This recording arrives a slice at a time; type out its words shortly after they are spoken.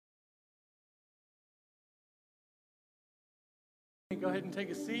Go ahead and take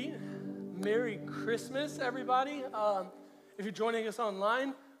a seat. Merry Christmas, everybody. If you're joining us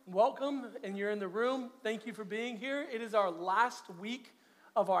online, welcome, and you're in the room, thank you for being here. It is our last week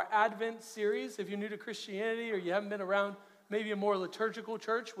of our Advent series. If you're new to Christianity or you haven't been around maybe a more liturgical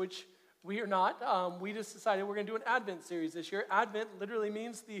church, which we are not, we just decided we're going to do an Advent series this year. Advent literally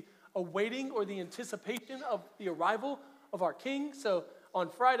means the awaiting or the anticipation of the arrival of our King. So on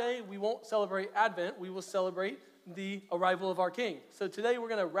Friday, we won't celebrate Advent, we will celebrate the arrival of our King. So today we're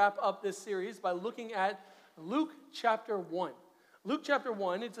going to wrap up this series by looking at Luke chapter 1. Luke chapter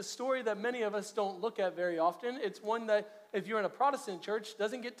 1, it's a story that many of us don't look at very often. It's one that, if you're in a Protestant church,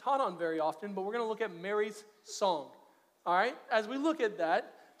 doesn't get taught on very often, but we're going to look at Mary's song. All right? As we look at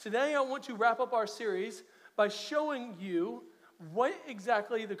that, today I want to wrap up our series by showing you what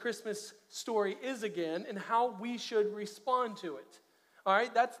exactly the Christmas story is again and how we should respond to it. All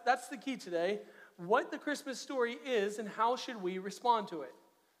right? That's the key today. What the Christmas story is and how should we respond to it.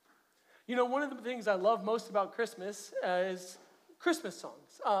 You know, one of the things I love most about Christmas is Christmas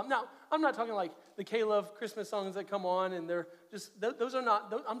songs. Now, I'm not talking like the K-Love Christmas songs that come on and they're just, those are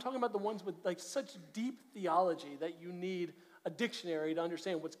not, I'm talking about the ones with like such deep theology that you need a dictionary to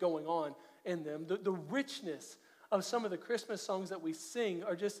understand what's going on in them. The richness of some of the Christmas songs that we sing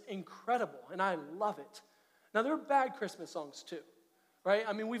are just incredible, and I love it. Now, there are bad Christmas songs too. Right?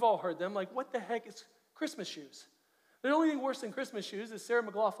 I mean, we've all heard them. Like, what the heck is Christmas shoes? The only thing worse than Christmas shoes is Sarah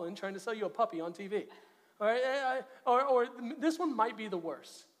McLachlan trying to sell you a puppy on TV. All right? Or this one might be the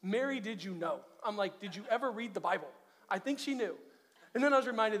worst. Mary, did you know? I'm like, did you ever read the Bible? I think she knew. And then I was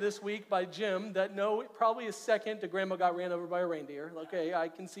reminded this week by Jim that no, it probably is second to Grandma got ran over by a reindeer. Okay, I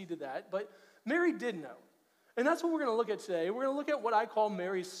conceded that. But Mary did know. And that's what we're going to look at today. We're going to look at what I call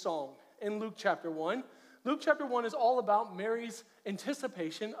Mary's song in Luke chapter 1. Luke chapter 1 is all about Mary's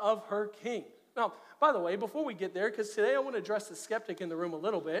anticipation of her king. Now, by the way, before we get there, because today I want to address the skeptic in the room a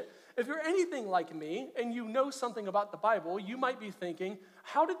little bit, if you're anything like me and you know something about the Bible, you might be thinking,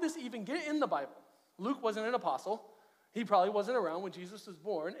 how did this even get in the Bible? Luke wasn't an apostle. He probably wasn't around when Jesus was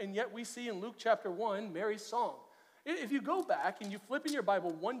born, and yet we see in Luke chapter 1 Mary's song. If you go back and you flip in your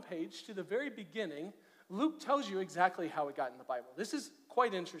Bible one page to the very beginning, Luke tells you exactly how it got in the Bible. This is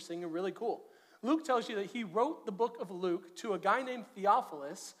quite interesting and really cool. Luke tells you that he wrote the book of Luke to a guy named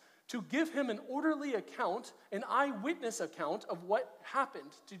Theophilus to give him an orderly account, an eyewitness account of what happened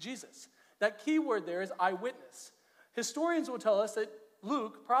to Jesus. That key word there is eyewitness. Historians will tell us that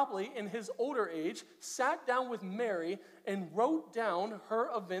Luke, probably in his older age, sat down with Mary and wrote down her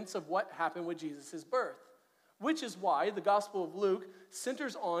events of what happened with Jesus' birth, which is why the Gospel of Luke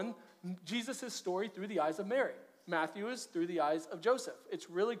centers on Jesus' story through the eyes of Mary. Matthew is through the eyes of Joseph. It's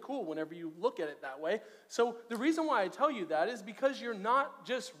really cool whenever you look at it that way. So the reason why I tell you that is because you're not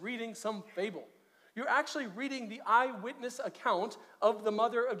just reading some fable. You're actually reading the eyewitness account of the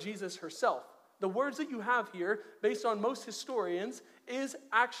mother of Jesus herself. The words that you have here, based on most historians, is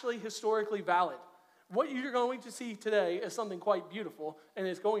actually historically valid. What you're going to see today is something quite beautiful, and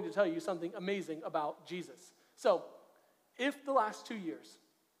it's going to tell you something amazing about Jesus. So, if the last 2 years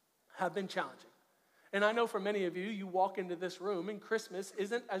have been challenging, and I know for many of you, you walk into this room and Christmas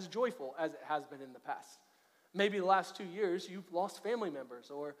isn't as joyful as it has been in the past. Maybe the last 2 years, you've lost family members,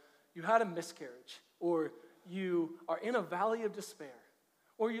 or you had a miscarriage, or you are in a valley of despair,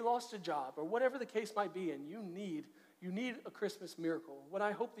 or you lost a job, or whatever the case might be, and you need a Christmas miracle. What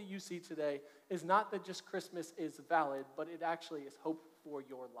I hope that you see today is not that just Christmas is valid, but it actually is hope for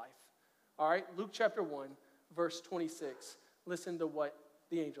your life. All right, Luke chapter 1, verse 26. Listen to what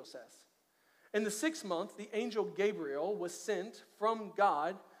the angel says. In the 6th month, the angel Gabriel was sent from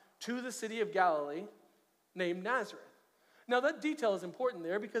God to the city of Galilee named Nazareth. Now, that detail is important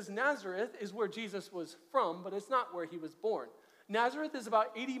there because Nazareth is where Jesus was from, but it's not where he was born. Nazareth is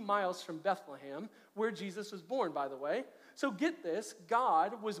about 80 miles from Bethlehem, where Jesus was born, by the way. So get this,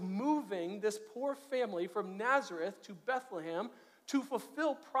 God was moving this poor family from Nazareth to Bethlehem to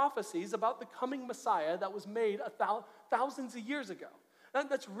fulfill prophecies about the coming Messiah that was made thousands of years ago.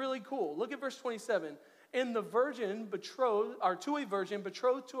 That's really cool. Look at verse 27. And the virgin betrothed, or to a virgin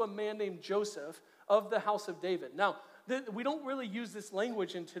betrothed to a man named Joseph of the house of David. Now, we don't really use this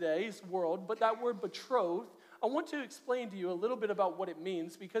language in today's world, but that word betrothed, I want to explain to you a little bit about what it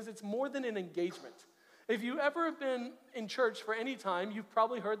means because it's more than an engagement. If you ever have been in church for any time, you've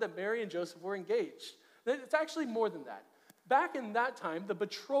probably heard that Mary and Joseph were engaged. It's actually more than that. Back in that time, the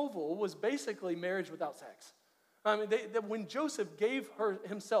betrothal was basically marriage without sex. I mean, when Joseph gave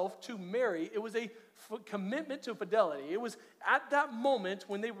himself to Mary, it was a commitment to fidelity. It was at that moment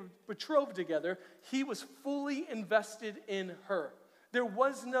when they were betrothed together, he was fully invested in her. There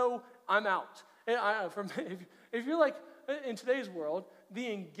was no, I'm out. If you're like, in today's world,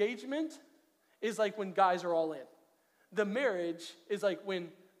 the engagement is like when guys are all in. The marriage is like when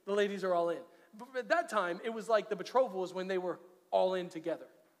the ladies are all in. But at that time, it was like the betrothal was when they were all in together,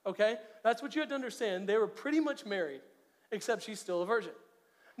 okay? That's what you had to understand. They were pretty much married, except she's still a virgin.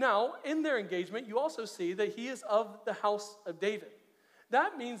 Now, in their engagement, you also see that he is of the house of David.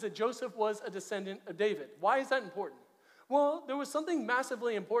 That means that Joseph was a descendant of David. Why is that important? Well, there was something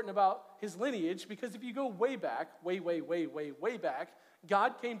massively important about his lineage, because if you go way back, way back,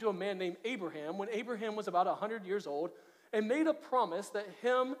 God came to a man named Abraham when Abraham was about 100 years old and made a promise that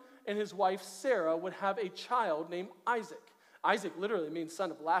him and his wife Sarah would have a child named Isaac. Isaac literally means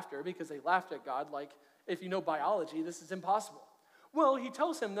son of laughter because they laughed at God like, if you know biology, this is impossible. Well, he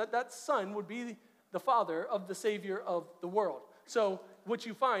tells him that that son would be the father of the Savior of the world. So what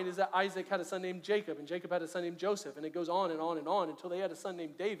you find is that Isaac had a son named Jacob, and Jacob had a son named Joseph, and it goes on and on and on until they had a son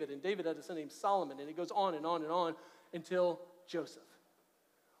named David, and David had a son named Solomon, and it goes on and on and on until Joseph.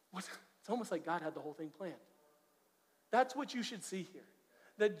 It's almost like God had the whole thing planned. That's what you should see here,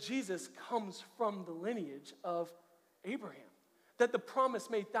 that Jesus comes from the lineage of Abraham, that the promise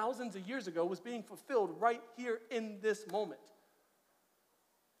made thousands of years ago was being fulfilled right here in this moment.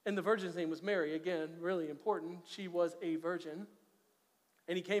 And the virgin's name was Mary. Again, really important. She was a virgin.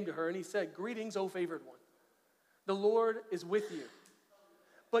 And he came to her and he said, "Greetings, O favored one. The Lord is with you."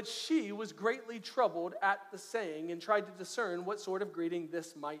 But she was greatly troubled at the saying and tried to discern what sort of greeting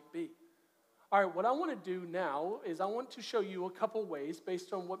this might be. All right, what I want to do now is I want to show you a couple ways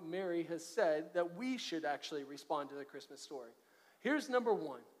based on what Mary has said that we should actually respond to the Christmas story. Here's number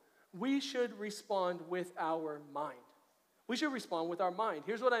one. We should respond with our mind. We should respond with our mind.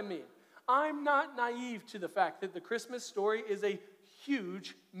 Here's what I mean. I'm not naive to the fact that the Christmas story is a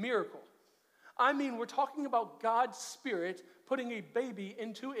huge miracle. I mean, we're talking about God's Spirit putting a baby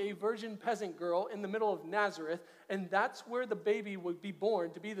into a virgin peasant girl in the middle of Nazareth, and that's where the baby would be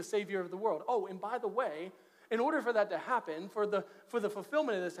born to be the Savior of the world. Oh, and by the way, in order for that to happen, for the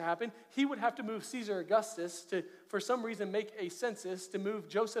fulfillment of this to happen, he would have to move Caesar Augustus to, for some reason, make a census to move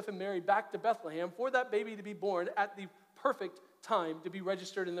Joseph and Mary back to Bethlehem for that baby to be born at the perfect time to be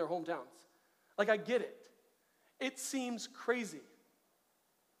registered in their hometowns. Like, I get it. It seems crazy.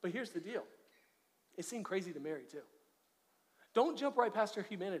 But here's the deal. It seemed crazy to Mary, too. Don't jump right past her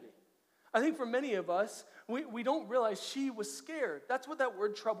humanity. I think for many of us, we don't realize she was scared. That's what that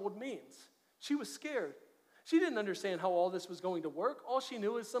word troubled means. She was scared. She didn't understand how all this was going to work. All she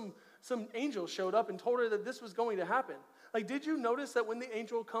knew is some angel showed up and told her that this was going to happen. Like, did you notice that when the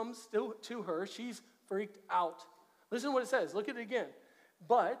angel comes to her, she's freaked out? Listen to what it says. Look at it again.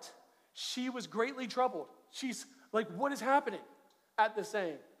 But she was greatly troubled. She's like, what is happening at the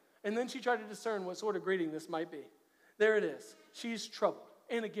saying? And then she tried to discern what sort of greeting this might be. There it is. She's troubled.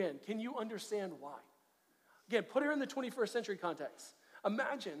 And again, can you understand why? Again, put her in the 21st century context.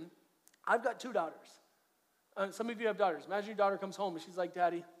 Imagine, I've got two daughters. Some of you have daughters. Imagine your daughter comes home and she's like,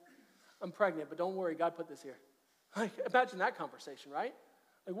 "Daddy, I'm pregnant, but don't worry, God put this here." Like, imagine that conversation, right?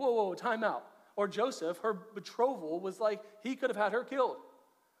 Like, whoa, time out. Or Joseph, her betrothal was like, he could have had her killed.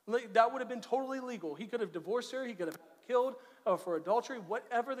 Like, that would have been totally legal. He could have divorced her. He could have killed for adultery,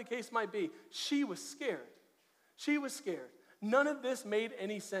 whatever the case might be. She was scared. She was scared. None of this made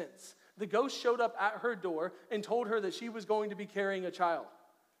any sense. The ghost showed up at her door and told her that she was going to be carrying a child.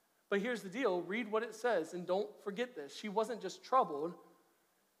 But here's the deal. Read what it says, and don't forget this. She wasn't just troubled.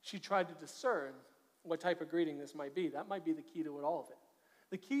 She tried to discern what type of greeting this might be. That might be the key to it, all of it.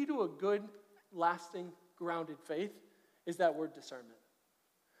 The key to a good, lasting, grounded faith is that word discernment.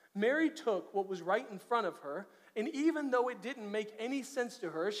 Mary took what was right in front of her, and even though it didn't make any sense to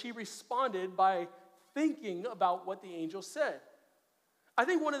her, she responded by thinking about what the angel said. I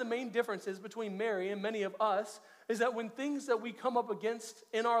think one of the main differences between Mary and many of us is that when things that we come up against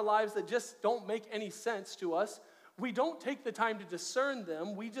in our lives that just don't make any sense to us, we don't take the time to discern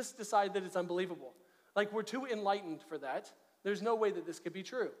them. We just decide that it's unbelievable. Like, we're too enlightened for that. There's no way that this could be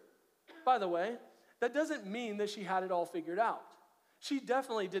true. By the way, that doesn't mean that she had it all figured out. She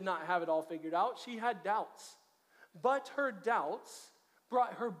definitely did not have it all figured out. She had doubts. But her doubts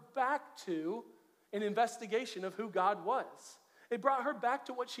brought her back to an investigation of who God was. It brought her back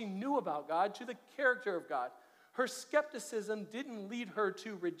to what she knew about God, to the character of God. Her skepticism didn't lead her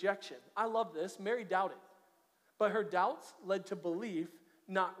to rejection. I love this. Mary doubted. But her doubts led to belief,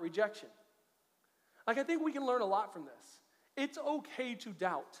 not rejection. Like, I think we can learn a lot from this. It's okay to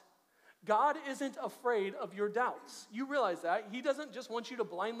doubt. God isn't afraid of your doubts. You realize that. He doesn't just want you to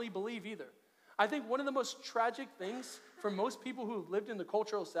blindly believe either. I think one of the most tragic things for most people who have lived in the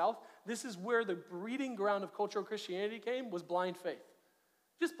cultural South, this is where the breeding ground of cultural Christianity came, was blind faith.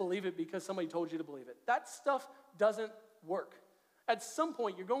 Just believe it because somebody told you to believe it. That stuff doesn't work. At some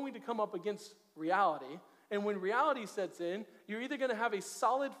point, you're going to come up against reality. And when reality sets in, you're either going to have a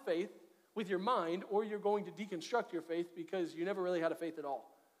solid faith with your mind, or you're going to deconstruct your faith because you never really had a faith at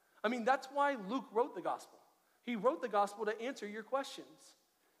all. I mean, that's why Luke wrote the gospel. He wrote the gospel to answer your questions.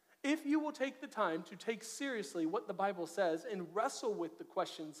 If you will take the time to take seriously what the Bible says and wrestle with the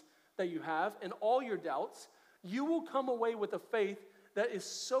questions that you have and all your doubts, you will come away with a faith that is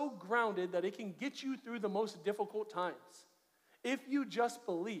so grounded that it can get you through the most difficult times. If you just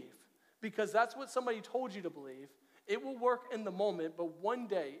believe, because that's what somebody told you to believe, it will work in the moment, but one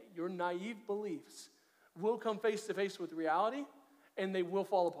day your naive beliefs will come face to face with reality and they will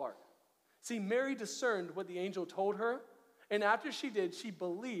fall apart. See, Mary discerned what the angel told her, and after she did, she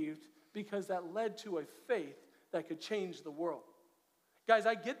believed because that led to a faith that could change the world. Guys,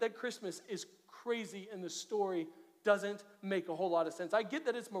 I get that Christmas is crazy and the story doesn't make a whole lot of sense. I get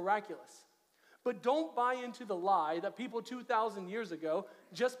that it's miraculous. But don't buy into the lie that people 2,000 years ago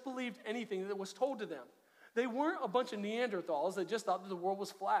just believed anything that was told to them. They weren't a bunch of Neanderthals that just thought that the world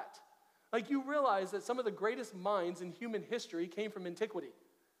was flat. Like, you realize that some of the greatest minds in human history came from antiquity.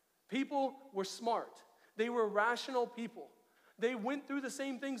 People were smart. They were rational people. They went through the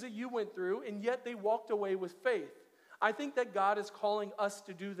same things that you went through, and yet they walked away with faith. I think that God is calling us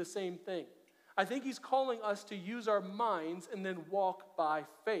to do the same thing. I think he's calling us to use our minds and then walk by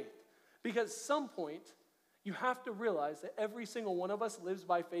faith. Because at some point, you have to realize that every single one of us lives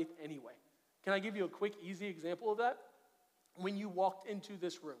by faith anyway. Can I give you a quick, easy example of that? When you walked into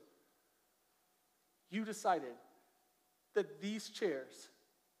this room, you decided that these chairs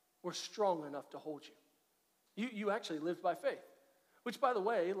were strong enough to hold you. You actually lived by faith. Which, by the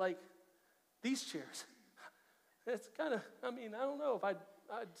way, like, these chairs, it's kind of, I don't know if I'd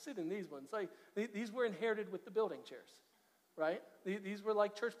sit in these ones. Like, these were inherited with the building chairs, right? These were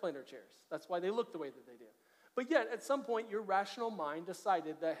like church planter chairs. That's why they look the way that they do. But yet, at some point, your rational mind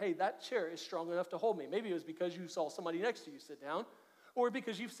decided that, hey, that chair is strong enough to hold me. Maybe it was because you saw somebody next to you sit down, or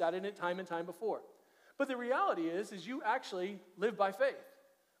because you've sat in it time and time before. But the reality is you actually live by faith.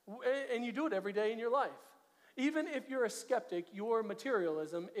 And you do it every day in your life. Even if you're a skeptic, your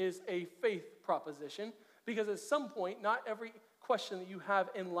materialism is a faith proposition, because at some point, not every question that you have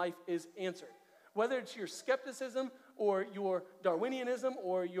in life is answered. Whether it's your skepticism or your Darwinianism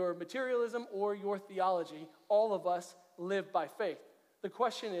or your materialism or your theology, all of us live by faith. The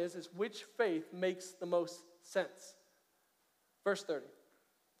question is which faith makes the most sense? Verse 30.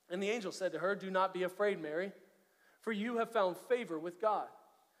 And the angel said to her, "Do not be afraid, Mary, for you have found favor with God.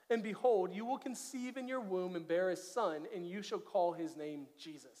 And behold, you will conceive in your womb and bear a son, and you shall call his name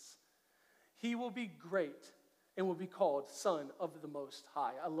Jesus. He will be great and will be called Son of the Most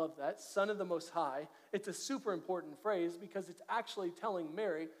High." I love that, Son of the Most High. It's a super important phrase because it's actually telling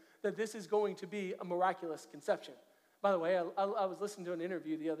Mary that this is going to be a miraculous conception. By the way, I was listening to an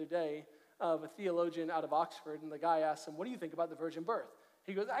interview the other day of a theologian out of Oxford, and the guy asked him, "What do you think about the virgin birth?"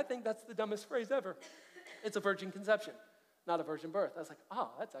 He goes, "I think that's the dumbest phrase ever. It's a virgin conception, not a virgin birth." I was like,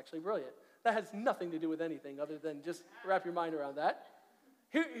 that's actually brilliant. That has nothing to do with anything other than just wrap your mind around that.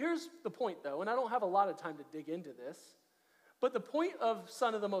 Here's the point, though, and I don't have a lot of time to dig into this, but the point of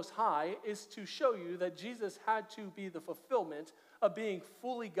Son of the Most High is to show you that Jesus had to be the fulfillment of being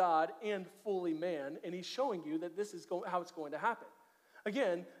fully God and fully man, and he's showing you that this is how it's going to happen.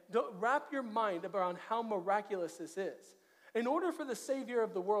 Again, wrap your mind around how miraculous this is. In order for the Savior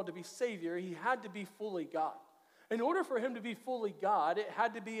of the world to be Savior, he had to be fully God. In order for him to be fully God, it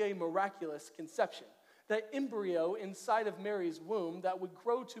had to be a miraculous conception. That embryo inside of Mary's womb that would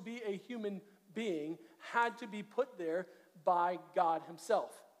grow to be a human being had to be put there by God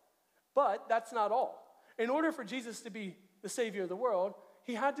himself. But that's not all. In order for Jesus to be the Savior of the world,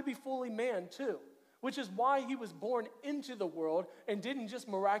 he had to be fully man too, which is why he was born into the world and didn't just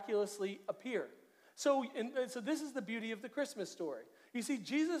miraculously appear. So this is the beauty of the Christmas story. You see,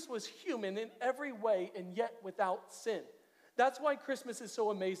 Jesus was human in every way and yet without sin. That's why Christmas is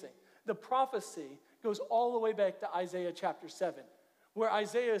so amazing. The prophecy goes all the way back to Isaiah chapter 7, where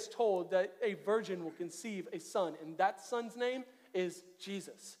Isaiah is told that a virgin will conceive a son, and that son's name is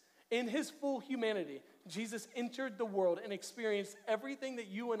Jesus. In his full humanity, Jesus entered the world and experienced everything that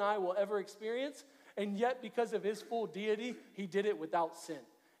you and I will ever experience, and yet because of his full deity, he did it without sin.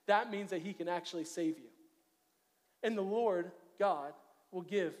 That means that he can actually save you. And the Lord God will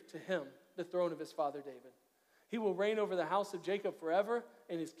give to him the throne of his father David. He will reign over the house of Jacob forever,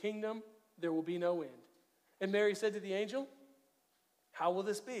 and his kingdom there will be no end. And Mary said to the angel, "How will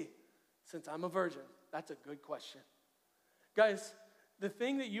this be, since I'm a virgin?" That's a good question. Guys, the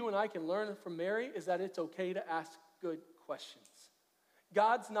thing that you and I can learn from Mary is that it's okay to ask good questions.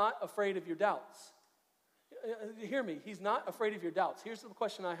 God's not afraid of your doubts. hear me, he's not afraid of your doubts. Here's the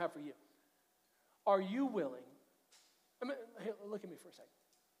question I have for you. Are you willing, hey, look at me for a second.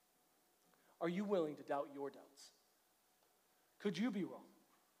 Are you willing to doubt your doubts? Could you be wrong?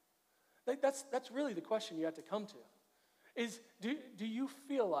 That's really the question you have to come to. Is do you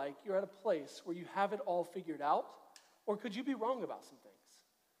feel like you're at a place where you have it all figured out? Or could you be wrong about some things?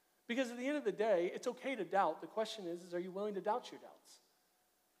 Because at the end of the day, it's okay to doubt. The question is are you willing to doubt your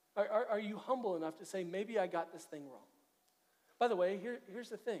doubts? Are you humble enough to say, maybe I got this thing wrong? By the way, here's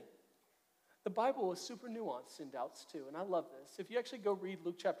the thing. The Bible is super nuanced in doubts too, and I love this. If you actually go read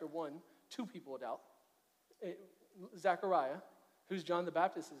Luke chapter 1, two people doubt. Zechariah, who's John the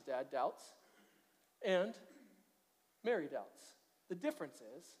Baptist's dad, doubts, and Mary doubts. The difference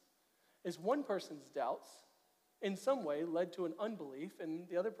is one person's doubts in some way led to an unbelief, and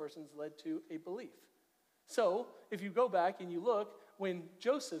the other person's led to a belief. So if you go back and you look, when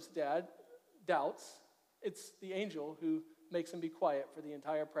Joseph's dad doubts, it's the angel who makes him be quiet for the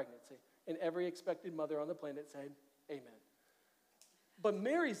entire pregnancy. And every expected mother on the planet said, amen. But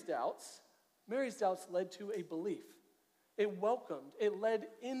Mary's doubts led to a belief. It led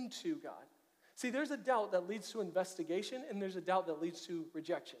into God. See, there's a doubt that leads to investigation, and there's a doubt that leads to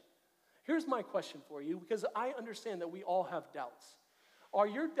rejection. Here's my question for you, because I understand that we all have doubts. Are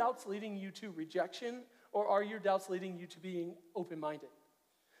your doubts leading you to rejection, or are your doubts leading you to being open-minded?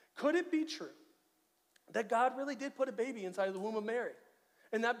 Could it be true that God really did put a baby inside of the womb of Mary,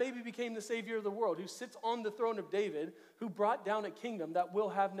 and that baby became the Savior of the world, who sits on the throne of David, who brought down a kingdom that will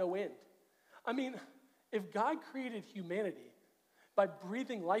have no end? I mean, if God created humanity by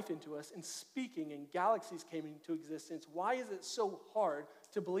breathing life into us and speaking and galaxies came into existence, why is it so hard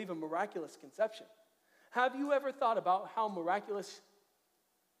to believe a miraculous conception? Have you ever thought about how miraculous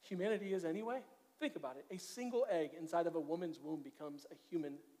humanity is anyway? Think about it. A single egg inside of a woman's womb becomes a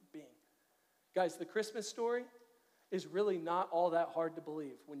human being. Guys, the Christmas story is really not all that hard to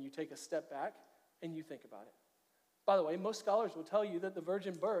believe when you take a step back and you think about it. By the way, most scholars will tell you that the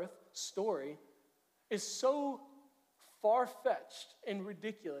virgin birth story is so far-fetched and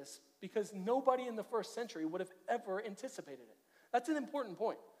ridiculous because nobody in the first century would have ever anticipated it. That's an important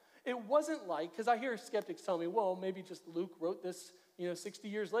point. It wasn't like, because I hear skeptics tell me, well, maybe just Luke wrote this 60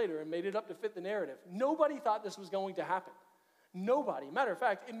 years later and made it up to fit the narrative. Nobody thought this was going to happen. Nobody. Matter of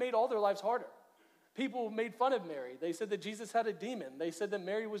fact, it made all their lives harder. People made fun of Mary. They said that Jesus had a demon. They said that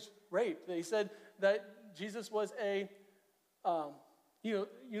Mary was raped. They said that Jesus was a, you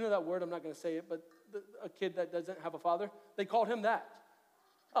know that word, I'm not going to say it, but a kid that doesn't have a father. They called him that.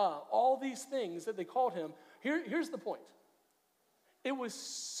 All these things that they called him. Here's the point. It was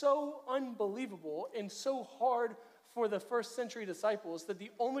so unbelievable and so hard for the first century disciples that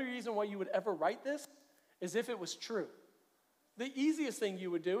the only reason why you would ever write this is if it was true. The easiest thing you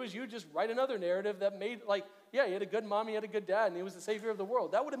would do is you would just write another narrative that made, he had a good mom, he had a good dad, and he was the Savior of the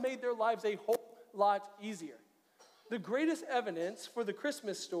world. That would have made their lives a whole lot easier. The greatest evidence for the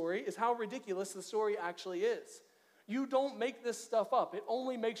Christmas story is how ridiculous the story actually is. You don't make this stuff up. It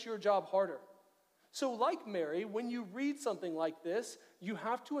only makes your job harder. So like Mary, when you read something like this, you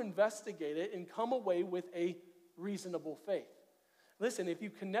have to investigate it and come away with a reasonable faith. Listen, if you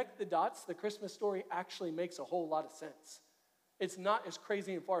connect the dots, the Christmas story actually makes a whole lot of sense. It's not as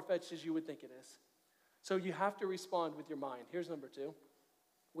crazy and far-fetched as you would think it is. So you have to respond with your mind. Here's number 2.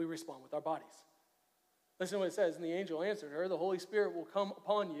 We respond with our bodies. Listen to what it says. And the angel answered her, the Holy Spirit will come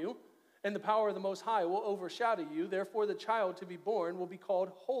upon you, and the power of the Most High will overshadow you. Therefore, the child to be born will be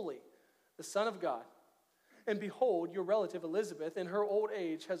called Holy, the Son of God. And behold, your relative Elizabeth, in her old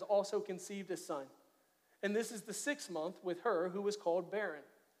age, has also conceived a son. And this is the 6th month with her who was called barren.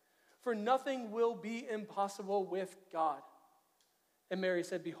 For nothing will be impossible with God. And Mary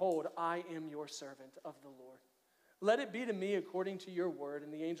said, behold, I am your servant of the Lord. Let it be to me according to your word.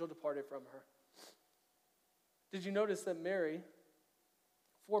 And the angel departed from her. Did you notice that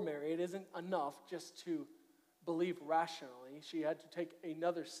for Mary, it isn't enough just to believe rationally. She had to take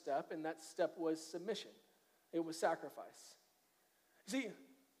another step, and that step was submission. It was sacrifice. See,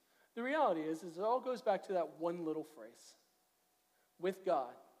 the reality is it all goes back to that one little phrase. With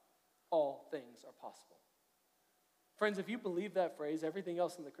God, all things are possible. Friends, if you believe that phrase, everything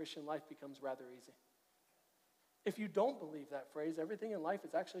else in the Christian life becomes rather easy. If you don't believe that phrase, everything in life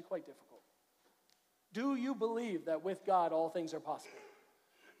is actually quite difficult. Do you believe that with God, all things are possible?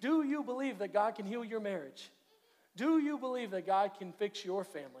 Do you believe that God can heal your marriage? Do you believe that God can fix your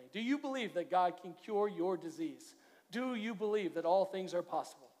family? Do you believe that God can cure your disease? Do you believe that all things are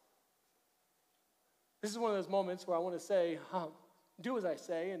possible? This is one of those moments where I want to say, do as I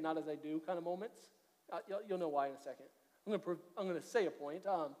say and not as I do kind of moments. You'll know why in a second. I'm going to say a point.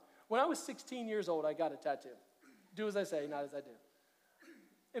 When I was 16 years old, I got a tattoo. Do as I say, not as I do.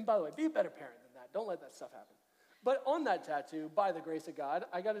 And by the way, be a better parent than that. Don't let that stuff happen. But on that tattoo, by the grace of God,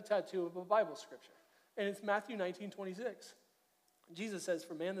 I got a tattoo of a Bible scripture. And it's Matthew 19:26. Jesus says,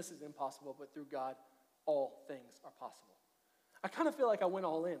 for man, this is impossible, but through God, all things are possible. I kind of feel like I went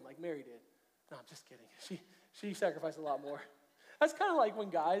all in, like Mary did. No, I'm just kidding. She sacrificed a lot more. That's kind of like when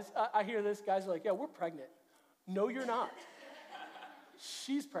guys, I hear this, guys are like, yeah, we're pregnant. No, you're not.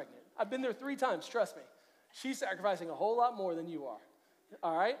 She's pregnant. I've been there 3 times, trust me. She's sacrificing a whole lot more than you are.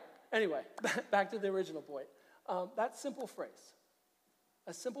 All right? Anyway, back to the original point. That simple phrase,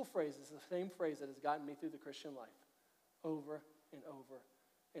 a simple phrase is the same phrase that has gotten me through the Christian life over and over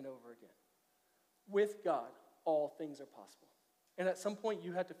and over again. With God, all things are possible. And at some point,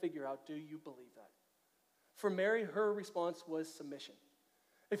 you had to figure out, do you believe that? For Mary, her response was submission.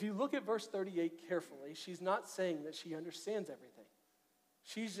 If you look at verse 38 carefully, she's not saying that she understands everything.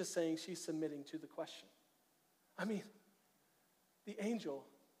 She's just saying she's submitting to the question. I mean, the angel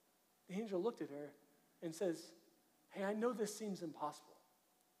looked at her and says, hey, I know this seems impossible,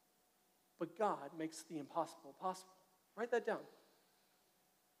 but God makes the impossible possible. Write that down.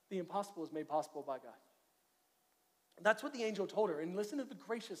 The impossible is made possible by God. That's what the angel told her. And listen to the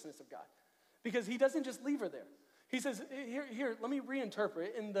graciousness of God, because he doesn't just leave her there. He says, here, let me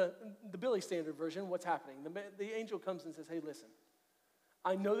reinterpret in the Billy Standard version what's happening. The angel comes and says, hey, listen,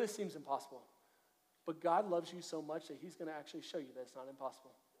 I know this seems impossible, but God loves you so much that he's going to actually show you that it's not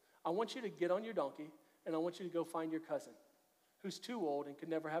impossible. I want you to get on your donkey, and I want you to go find your cousin who's too old and could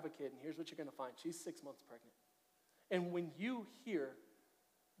never have a kid, and here's what you're going to find. She's 6 months pregnant. And when you hear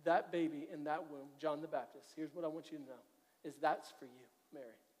that baby in that womb, John the Baptist, here's what I want you to know, is that's for you,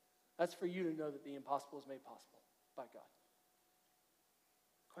 Mary. That's for you to know that the impossible is made possible by God.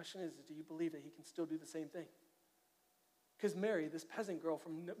 The question is, do you believe that he can still do the same thing? Because Mary, this peasant girl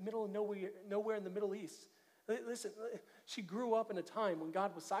from middle of nowhere in the Middle East, listen, she grew up in a time when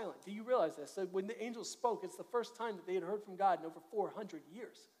God was silent. Do you realize this? So when the angels spoke, it's the first time that they had heard from God in over 400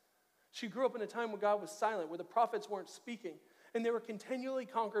 years. She grew up in a time when God was silent, where the prophets weren't speaking, and they were continually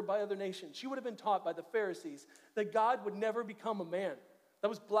conquered by other nations. She would have been taught by the Pharisees that God would never become a man. That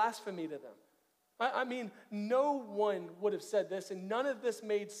was blasphemy to them. I mean, no one would have said this, and none of this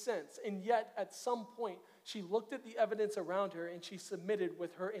made sense. And yet, at some point, she looked at the evidence around her, and she submitted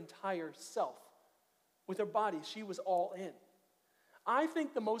with her entire self. With her body, she was all in. I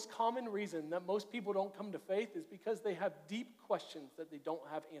think the most common reason that most people don't come to faith is because they have deep questions that they don't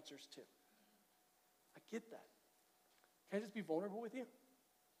have answers to. I get that. Can I just be vulnerable with you?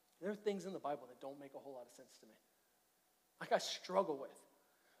 There are things in the Bible that don't make a whole lot of sense to me. Like I struggle with.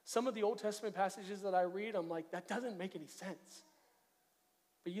 Some of the Old Testament passages that I read, I'm like, that doesn't make any sense.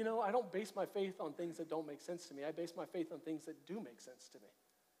 But you know, I don't base my faith on things that don't make sense to me. I base my faith on things that do make sense to me.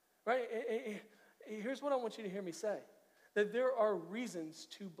 Right? Here's what I want you to hear me say. That there are reasons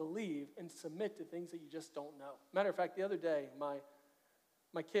to believe and submit to things that you just don't know. Matter of fact, the other day,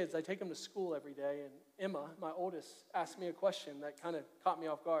 my kids, I take them to school every day, and Emma, my oldest, asked me a question that kind of caught me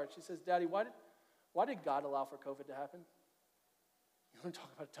off guard. She says, Daddy, why did God allow for COVID to happen? You want to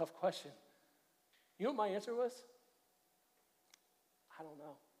talk about a tough question. You know what my answer was? I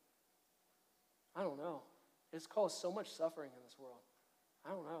don't know. It's caused so much suffering in this world. I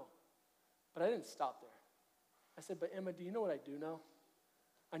don't know. But I didn't stop there. I said, but Emma, do you know what I do know?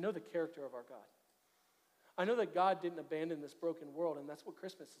 I know the character of our God. I know that God didn't abandon this broken world, and that's what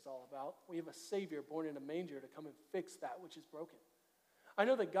Christmas is all about. We have a Savior born in a manger to come and fix that which is broken. I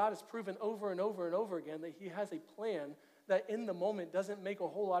know that God has proven over and over and over again that he has a plan that in the moment doesn't make a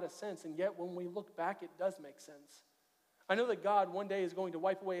whole lot of sense, and yet when we look back, it does make sense. I know that God one day is going to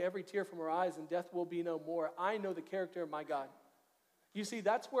wipe away every tear from our eyes, and death will be no more. I know the character of my God. You see,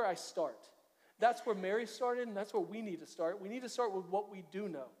 that's where I start. That's where Mary started, and that's where we need to start. We need to start with what we do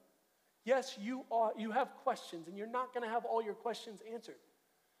know. Yes, you have questions, and you're not going to have all your questions answered.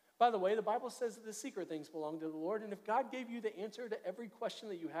 By the way, the Bible says that the secret things belong to the Lord, and if God gave you the answer to every question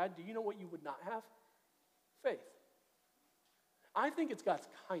that you had, do you know what you would not have? Faith. I think it's God's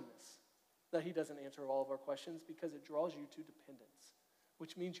kindness that he doesn't answer all of our questions, because it draws you to dependence,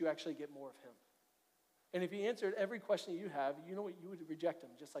 which means you actually get more of him. And if he answered every question you have, you know what? You would reject him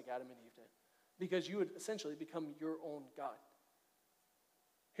just like Adam and Eve did, because you would essentially become your own God.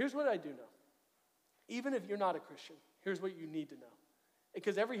 Here's what I do know. Even if you're not a Christian, here's what you need to know.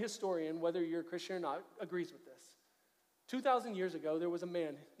 Because every historian, whether you're a Christian or not, agrees with this. 2,000 years ago, there was a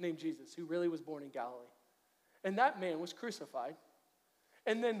man named Jesus who really was born in Galilee. And that man was crucified.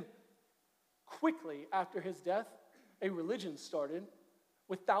 And then quickly after his death, a religion started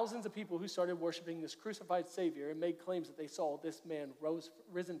with thousands of people who started worshiping this crucified Savior and made claims that they saw this man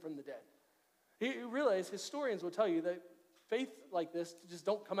risen from the dead. You realize historians will tell you that faith like this just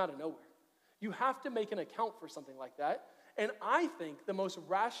don't come out of nowhere. You have to make an account for something like that. And I think the most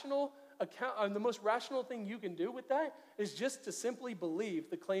rational thing you can do with that is just to simply believe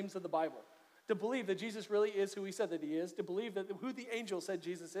the claims of the Bible. To believe that Jesus really is who he said that he is. To believe that who the angel said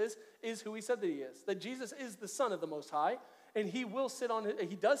Jesus is who he said that he is. That Jesus is the Son of the Most High. And he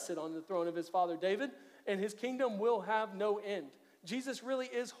does sit on the throne of his father David. And his kingdom will have no end. Jesus really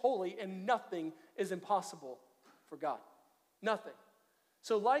is holy, and nothing is impossible for God. Nothing.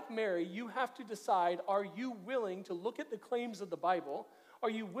 So like Mary, you have to decide, are you willing to look at the claims of the Bible?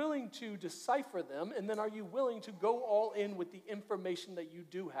 Are you willing to decipher them? And then are you willing to go all in with the information that you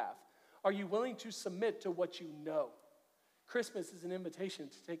do have? Are you willing to submit to what you know? Christmas is an invitation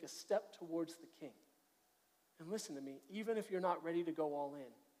to take a step towards the King. And listen to me, even if you're not ready to go all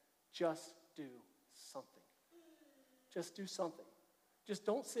in, just do something. Just do something. Just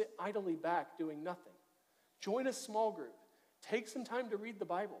don't sit idly back doing nothing. Join a small group. Take some time to read the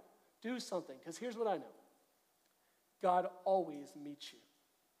Bible. Do something, because here's what I know. God always meets you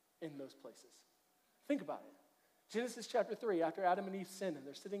in those places. Think about it. Genesis chapter 3, after Adam and Eve sin and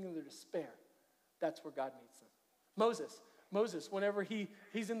they're sitting in their despair, that's where God meets them. Moses, whenever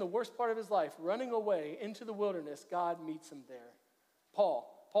he's in the worst part of his life, running away into the wilderness, God meets him there. Paul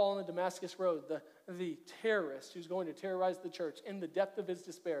on the Damascus Road, the terrorist who's going to terrorize the church, in the depth of his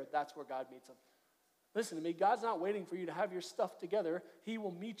despair, that's where God meets him. Listen to me, God's not waiting for you to have your stuff together. He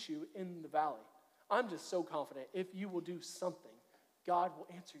will meet you in the valley. I'm just so confident if you will do something, God will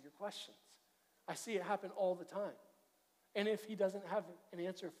answer your questions. I see it happen all the time. And if he doesn't have an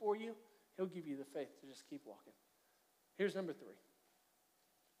answer for you, he'll give you the faith to just keep walking. Here's number 3.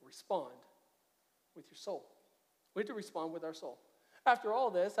 Respond with your soul. We have to respond with our soul. After all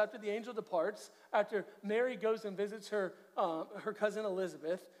this, after the angel departs, after Mary goes and visits her cousin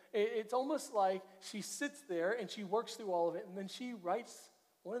Elizabeth, it's almost like she sits there and she works through all of it, and then she writes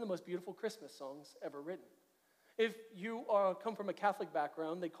one of the most beautiful Christmas songs ever written. If you come from a Catholic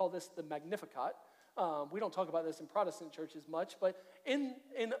background, they call this the Magnificat. We don't talk about this in Protestant churches much, but in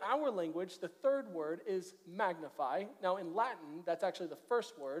our language, the third word is magnify. Now, in Latin, that's actually the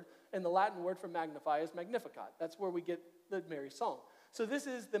first word, and the Latin word for magnify is Magnificat. That's where we get the Mary song. So this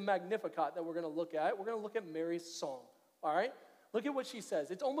is the Magnificat that we're going to look at. We're going to look at Mary's song, all right? Look at what she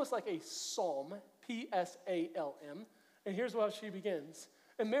says. It's almost like a psalm, P-S-A-L-M, and here's how she begins.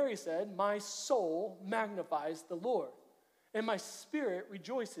 And Mary said, "My soul magnifies the Lord, and my spirit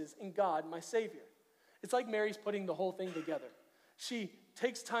rejoices in God, my Savior." It's like Mary's putting the whole thing together. She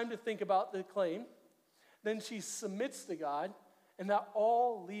takes time to think about the claim, then she submits to God, and that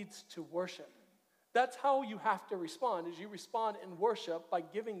all leads to worship. That's how you have to respond, is you respond in worship by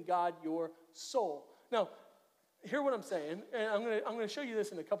giving God your soul. Now, hear what I'm saying, and I'm going to show you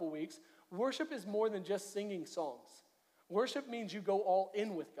this in a couple weeks. Worship is more than just singing songs. Worship means you go all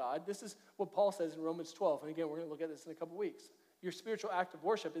in with God. This is what Paul says in Romans 12. And again, we're going to look at this in a couple weeks. Your spiritual act of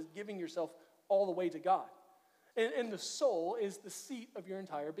worship is giving yourself all the way to God. And the soul is the seat of your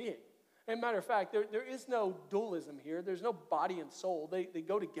entire being. And matter of fact, there is no dualism here. There's no body and soul. They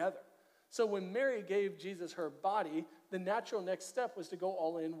go together. So when Mary gave Jesus her body, the natural next step was to go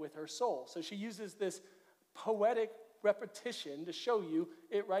all in with her soul. So she uses this poetic repetition to show you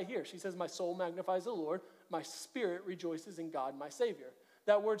it right here. She says, "My soul magnifies the Lord. My spirit rejoices in God, my Savior."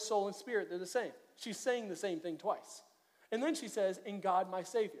 That word soul and spirit, they're the same. She's saying the same thing twice. And then she says, "In God, my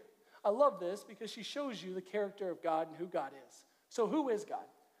Savior." I love this because she shows you the character of God and who God is. So who is God?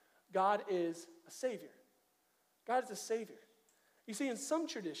 God is a Savior. God is a Savior. You see, in some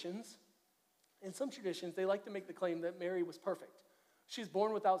traditions, they like to make the claim that Mary was perfect. She's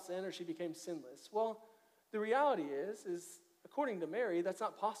born without sin or she became sinless. Well, the reality is according to Mary, that's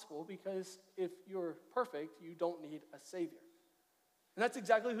not possible because if you're perfect, you don't need a Savior. And that's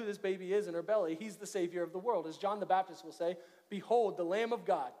exactly who this baby is in her belly. He's the Savior of the world. As John the Baptist will say, "Behold, the Lamb of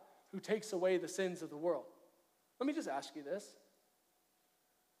God who takes away the sins of the world." Let me just ask you this.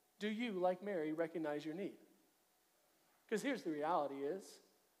 Do you, like Mary, recognize your need? Because here's the reality is,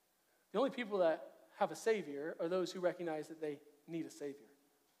 the only people that have a Savior are those who recognize that they need a Savior.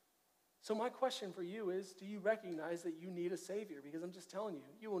 So my question for you is, do you recognize that you need a Savior? Because I'm just telling you,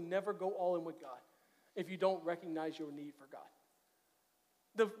 you will never go all in with God if you don't recognize your need for God.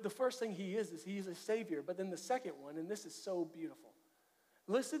 The first thing he is he's a Savior. But then the second one, and this is so beautiful,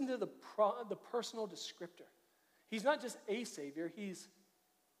 listen to the personal descriptor. He's not just a Savior, he's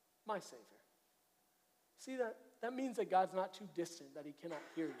my Savior. See that? That means that God's not too distant that he cannot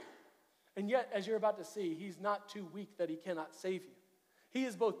hear you. And yet, as you're about to see, he's not too weak that he cannot save you. He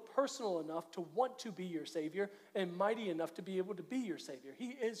is both personal enough to want to be your Savior and mighty enough to be able to be your Savior. He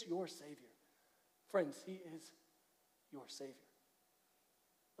is your Savior. Friends, he is your Savior.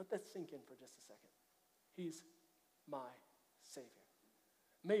 Let that sink in for just a second. He's my Savior.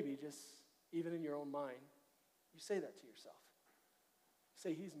 Maybe just even in your own mind, you say that to yourself.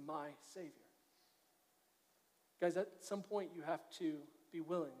 Say, he's my Savior. Guys, at some point you have to be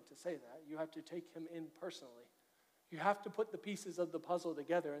willing to say that. You have to take him in personally. You have to put the pieces of the puzzle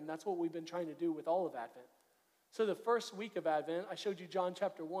together, and that's what we've been trying to do with all of Advent. So the first week of Advent, I showed you John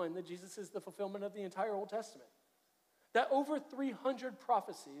chapter 1, that Jesus is the fulfillment of the entire Old Testament. That over 300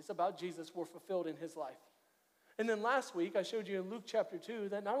 prophecies about Jesus were fulfilled in his life. And then last week, I showed you in Luke chapter 2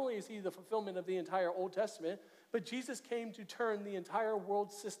 that not only is he the fulfillment of the entire Old Testament, but Jesus came to turn the entire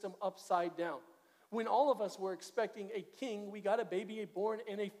world system upside down. When all of us were expecting a king, we got a baby born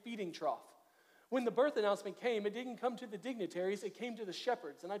in a feeding trough. When the birth announcement came, it didn't come to the dignitaries, it came to the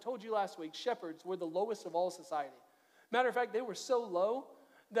shepherds. And I told you last week, shepherds were the lowest of all society. Matter of fact, they were so low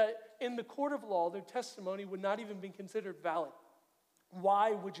that in the court of law, their testimony would not even be considered valid.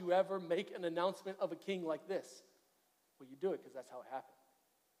 Why would you ever make an announcement of a king like this? Well, you do it because that's how it happened.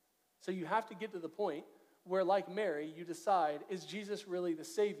 So you have to get to the point where, like Mary, you decide, is Jesus really the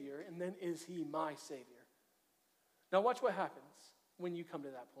Savior? And then, is he my Savior? Now watch what happens when you come to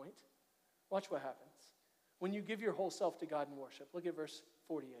that point. Watch what happens when you give your whole self to God in worship. Look at verse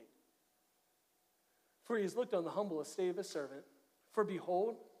 48. For he has looked on the humble estate of his servant. For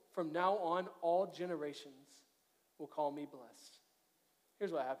behold, from now on all generations will call me blessed.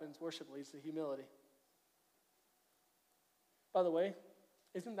 Here's what happens. Worship leads to humility. By the way,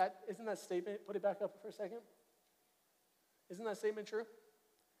 isn't that statement, put it back up for a second. Isn't that statement true?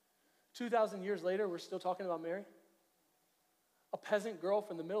 2,000 years later, we're still talking about Mary. A peasant girl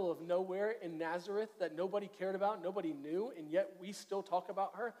from the middle of nowhere in Nazareth that nobody cared about, nobody knew, and yet we still talk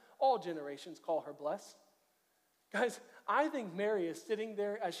about her. All generations call her blessed. Guys, I think Mary is sitting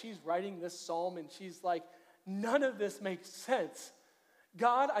there as she's writing this psalm, and she's like, none of this makes sense.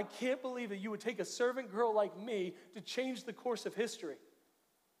 God, I can't believe that you would take a servant girl like me to change the course of history.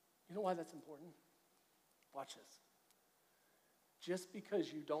 You know why that's important? Watch this. Just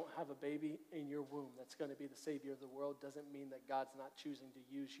because you don't have a baby in your womb that's going to be the Savior of the world doesn't mean that God's not choosing to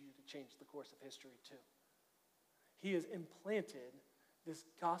use you to change the course of history too. He has implanted this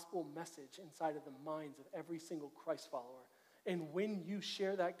gospel message inside of the minds of every single Christ follower. And when you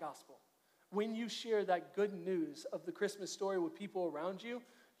share that gospel, when you share that good news of the Christmas story with people around you,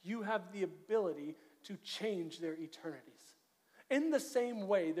 you have the ability to change their eternities. In the same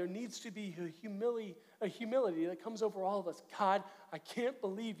way, there needs to be a humility that comes over all of us. God, I can't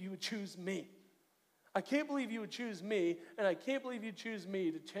believe you would choose me. I can't believe you would choose me, and I can't believe you'd choose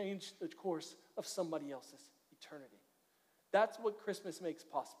me to change the course of somebody else's eternity. That's what Christmas makes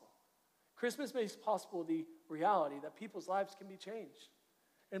possible. Christmas makes possible the reality that people's lives can be changed.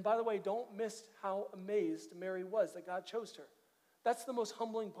 And by the way, don't miss how amazed Mary was that God chose her. That's the most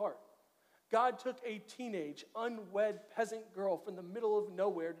humbling part. God took a teenage, unwed peasant girl from the middle of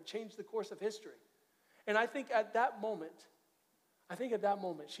nowhere to change the course of history. And I think at that moment,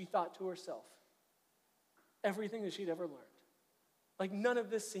 she thought to herself, everything that she'd ever learned, like none of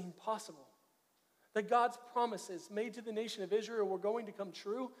this seemed possible. That God's promises made to the nation of Israel were going to come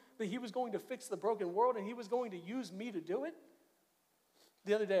true, that he was going to fix the broken world, and he was going to use me to do it.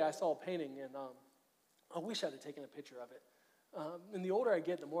 The other day I saw a painting, and I wish I'd have taken a picture of it. And the older I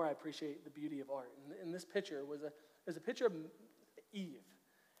get, the more I appreciate the beauty of art. And this picture was a picture of Eve,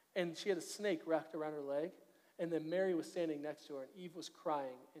 and she had a snake wrapped around her leg, and then Mary was standing next to her, and Eve was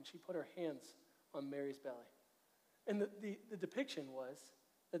crying, and she put her hands on Mary's belly. And the depiction was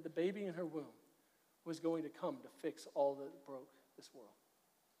that the baby in her womb was going to come to fix all that broke this world.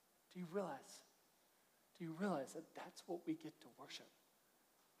 Do you realize that that's what we get to worship?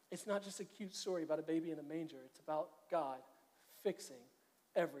 It's not just a cute story about a baby in a manger. It's about God fixing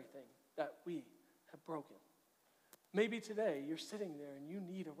everything that we have broken. Maybe today you're sitting there and you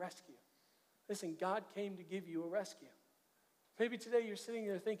need a rescue. Listen, God came to give you a rescue. Maybe today you're sitting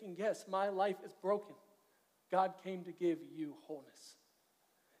there thinking, yes, my life is broken. God came to give you wholeness.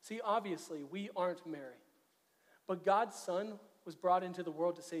 See, obviously, we aren't Mary, but God's Son was brought into the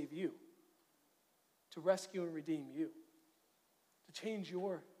world to save you, to rescue and redeem you, to change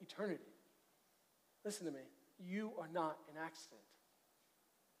your eternity. Listen to me. You are not an accident.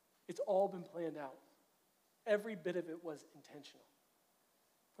 It's all been planned out. Every bit of it was intentional.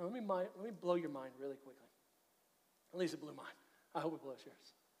 Now, let me blow your mind really quickly. At least it blew mine. I hope it blows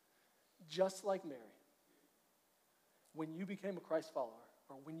yours. Just like Mary, when you became a Christ follower,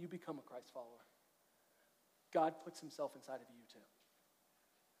 or when you become a Christ follower, God puts himself inside of you too.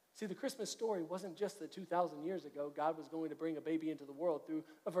 See, the Christmas story wasn't just that 2,000 years ago, God was going to bring a baby into the world through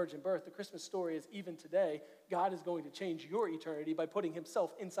a virgin birth. The Christmas story is even today, God is going to change your eternity by putting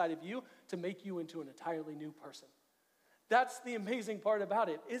himself inside of you to make you into an entirely new person. That's the amazing part about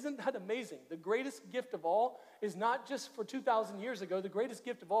it. Isn't that amazing? The greatest gift of all is not just for 2,000 years ago. The greatest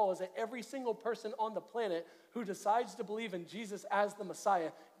gift of all is that every single person on the planet who decides to believe in Jesus as the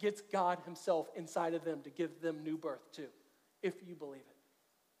Messiah gets God himself inside of them to give them new birth too, if you believe it.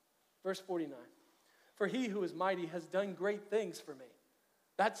 Verse 49, for he who is mighty has done great things for me.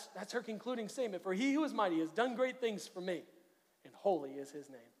 That's her concluding statement. For he who is mighty has done great things for me, and holy is his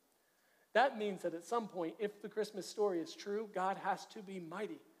name. That means that at some point, if the Christmas story is true, God has to be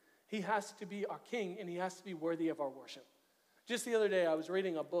mighty. He has to be our king, and he has to be worthy of our worship. Just the other day, I was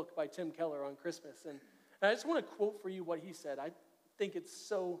reading a book by Tim Keller on Christmas, and I just want to quote for you what he said. I think it's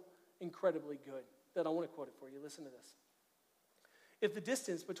so incredibly good that I want to quote it for you. Listen to this. If the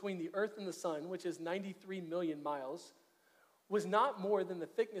distance between the earth and the sun, which is 93 million miles, was not more than the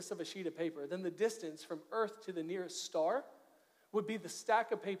thickness of a sheet of paper, then the distance from earth to the nearest star would be the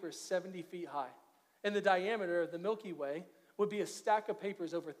stack of papers 70 feet high. And the diameter of the Milky Way would be a stack of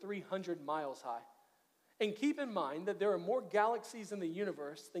papers over 300 miles high. And keep in mind that there are more galaxies in the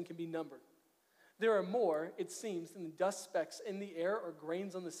universe than can be numbered. There are more, it seems, than dust specks in the air or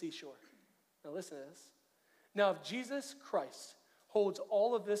grains on the seashore. Now listen to this. Now if Jesus Christ holds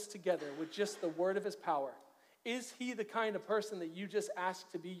all of this together with just the word of his power, is he the kind of person that you just ask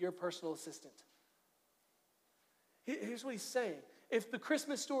to be your personal assistant? Here's what he's saying. If the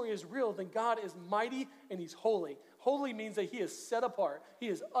Christmas story is real, then God is mighty and he's holy. Holy means that he is set apart. He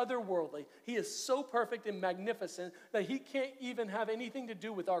is otherworldly. He is so perfect and magnificent that he can't even have anything to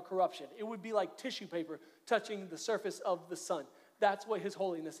do with our corruption. It would be like tissue paper touching the surface of the sun. That's what his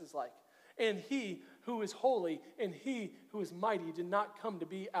holiness is like. And he who is holy and he who is mighty did not come to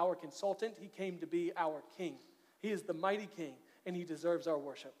be our consultant. He came to be our king. He is the mighty king, and he deserves our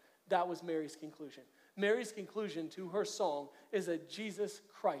worship. That was Mary's conclusion. Mary's conclusion to her song is that Jesus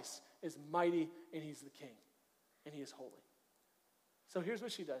Christ is mighty, and he's the king, and he is holy. So here's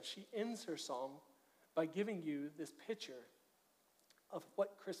what she does. She ends her song by giving you this picture of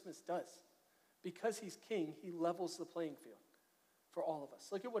what Christmas does. Because he's king, he levels the playing field for all of us.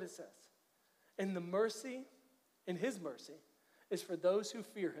 Look at what it says. And his mercy is for those who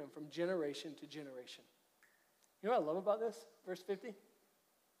fear him from generation to generation. You know what I love about this? Verse 50.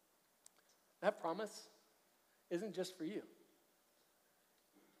 That promise isn't just for you.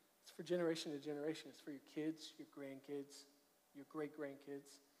 It's for generation to generation. It's for your kids, your grandkids, your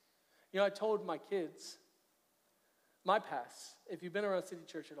great-grandkids. You know, I told my kids, my past, if you've been around City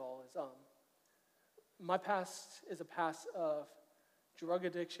Church at all, is my past is a past of drug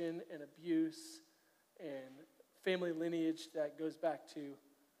addiction and abuse and family lineage that goes back to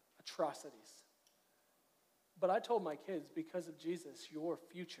atrocities. But I told my kids, because of Jesus, your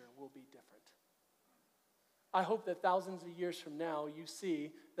future will be different. I hope that thousands of years from now, you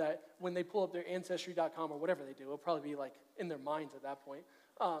see that when they pull up their Ancestry.com or whatever they do, it'll probably be like in their minds at that point,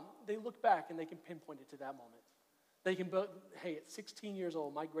 they look back and they can pinpoint it to that moment. They can, hey, at 16 years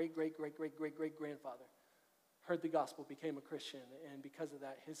old, my great-great-great-great-great-great-grandfather heard the gospel, became a Christian, and because of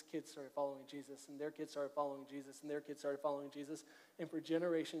that, his kids started following Jesus, and their kids started following Jesus, and their kids started following Jesus, and for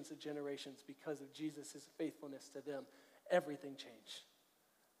generations and generations, because of Jesus' faithfulness to them, everything changed.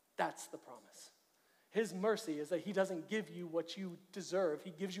 That's the promise. His mercy is that he doesn't give you what you deserve.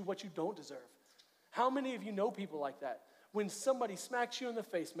 He gives you what you don't deserve. How many of you know people like that? When somebody smacks you in the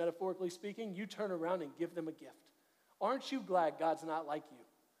face, metaphorically speaking, you turn around and give them a gift. Aren't you glad God's not like you?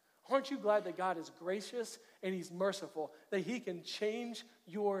 Aren't you glad that God is gracious and he's merciful, that he can change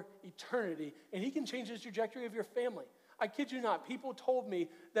your eternity and he can change the trajectory of your family? I kid you not, people told me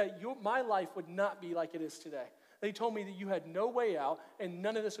that my life would not be like it is today. They told me that you had no way out and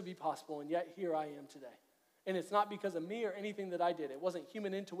none of this would be possible, and yet here I am today. And it's not because of me or anything that I did. It wasn't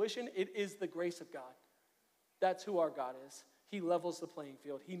human intuition. It is the grace of God. That's who our God is. He levels the playing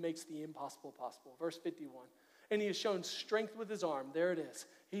field. He makes the impossible possible. Verse 51. And he has shown strength with his arm. There it is.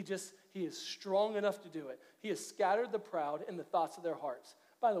 He is strong enough to do it. He has scattered the proud in the thoughts of their hearts.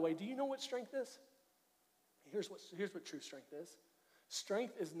 By the way, do you know what strength is? Here's what true strength is.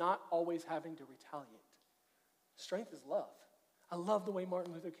 Strength is not always having to retaliate. Strength is love. I love the way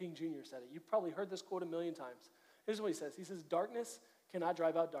Martin Luther King Jr. said it. You've probably heard this quote a million times. Here's what he says. He says, darkness cannot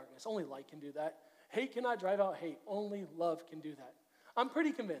drive out darkness. Only light can do that. Hate cannot drive out hate. Only love can do that. I'm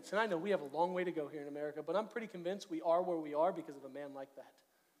pretty convinced, and I know we have a long way to go here in America, but I'm pretty convinced we are where we are because of a man like that.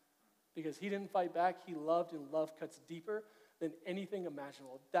 Because he didn't fight back. He loved, and love cuts deeper than anything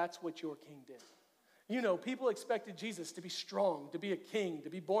imaginable. That's what your king did. You know, people expected Jesus to be strong, to be a king, to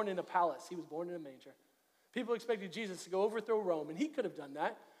be born in a palace. He was born in a manger. People expected Jesus to go overthrow Rome, and he could have done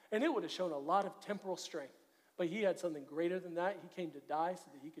that, and it would have shown a lot of temporal strength. But he had something greater than that. He came to die so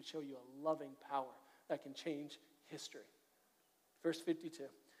that he could show you a loving power that can change history. Verse 52,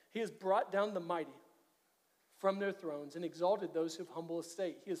 he has brought down the mighty from their thrones and exalted those who have humble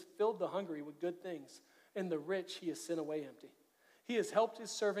estate. He has filled the hungry with good things, and the rich he has sent away empty. He has helped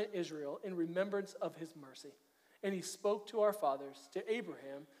his servant Israel in remembrance of his mercy. And he spoke to our fathers, to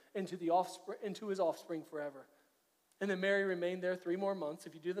Abraham, and to his offspring forever. And then Mary remained there 3 more months.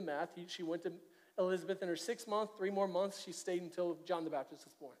 If you do the math, she went to Elizabeth in her 6th month, 3 more months. She stayed until John the Baptist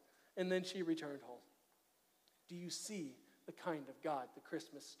was born. And then she returned home. Do you see the kind of God the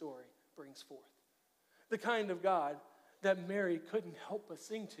Christmas story brings forth? The kind of God that Mary couldn't help but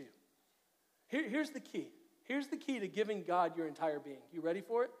sing to. Here's the key. Here's the key to giving God your entire being. You ready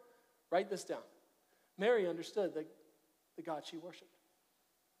for it? Write this down. Mary understood the God she worshiped.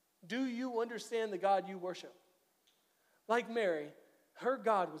 Do you understand the God you worship? Like Mary, her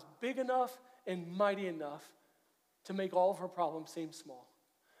God was big enough and mighty enough to make all of her problems seem small.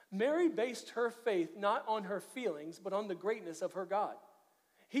 Mary based her faith not on her feelings, but on the greatness of her God.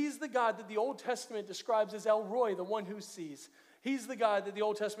 He's the God that the Old Testament describes as El Roi, the one who sees. He's the God that the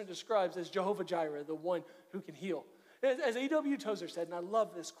Old Testament describes as Jehovah Jireh, the one who can heal. As A.W. Tozer said, and I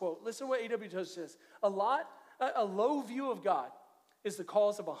love this quote, listen to what A.W. Tozer says, a low view of God is the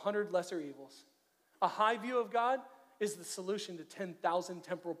cause of 100 lesser evils. A high view of God is the solution to 10,000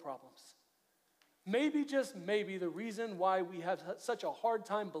 temporal problems. Maybe, just maybe, the reason why we have such a hard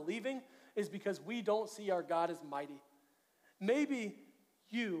time believing is because we don't see our God as mighty. Maybe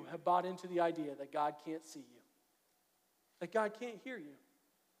you have bought into the idea that God can't see you, that God can't hear you,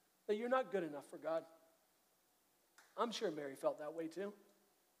 that you're not good enough for God. I'm sure Mary felt that way too.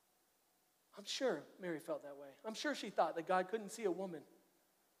 I'm sure Mary felt that way. I'm sure she thought that God couldn't see a woman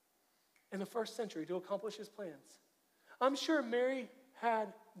in the 1st century to accomplish his plans. I'm sure Mary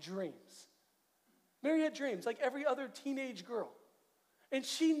had dreams. Mary had dreams like every other teenage girl. And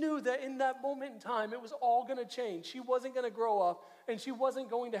she knew that in that moment in time, it was all going to change. She wasn't going to grow up, and she wasn't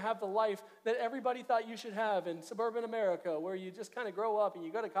going to have the life that everybody thought you should have in suburban America, where you just kind of grow up and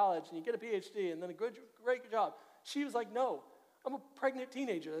you go to college and you get a PhD and then a great job. She was like, no, I'm a pregnant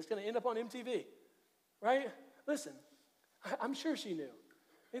teenager that's going to end up on MTV, right? Listen, I'm sure she knew.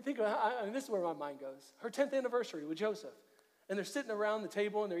 And think about, this is where my mind goes. Her 10th anniversary with Joseph. And they're sitting around the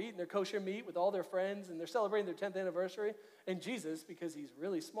table and they're eating their kosher meat with all their friends and they're celebrating their 10th anniversary. And Jesus, because he's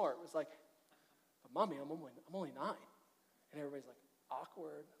really smart, was like, but mommy, I'm only 9. And everybody's like,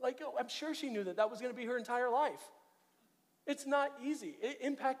 awkward. Like, I'm sure she knew that was going to be her entire life. It's not easy. It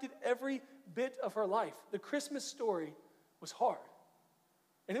impacted every bit of her life. The Christmas story was hard.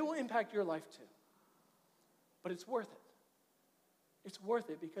 And it will impact your life too. But it's worth it. It's worth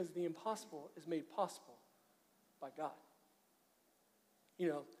it because the impossible is made possible by God. You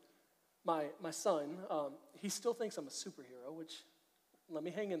know, my son, he still thinks I'm a superhero, which, let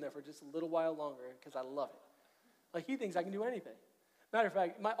me hang in there for just a little while longer because I love it. Like, he thinks I can do anything. Matter of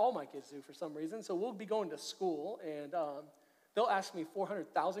fact, all my kids do for some reason. So we'll be going to school, and they'll ask me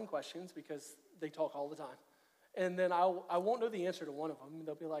 400,000 questions because they talk all the time. And then I won't know the answer to one of them. And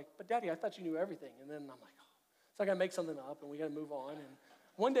they'll be like, but Daddy, I thought you knew everything. And then I'm like, oh. So I got to make something up, and we got to move on. And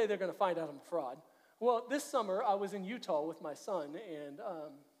one day they're going to find out I'm a fraud. Well, this summer, I was in Utah with my son, and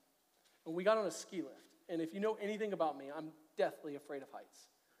we got on a ski lift. And if you know anything about me, I'm deathly afraid of heights.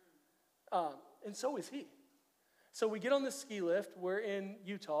 And so is he. So we get on the ski lift. We're in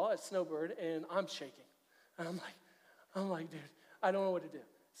Utah at Snowbird, and I'm shaking. And I'm like, dude, I don't know what to do.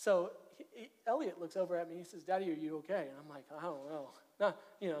 So Elliot looks over at me. He says, Daddy, are you okay? And I'm like, I don't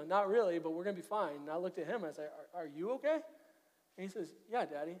know. Not really, but we're going to be fine. And I looked at him, and I said, are you okay? And he says, yeah,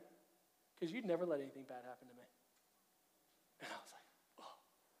 Daddy, because you'd never let anything bad happen to me. And I was like, oh.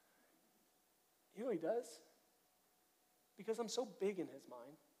 You know what he does? Because I'm so big in his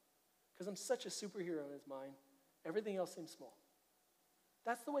mind, because I'm such a superhero in his mind, everything else seems small.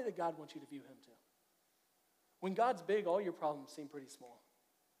 That's the way that God wants you to view him too. When God's big, all your problems seem pretty small.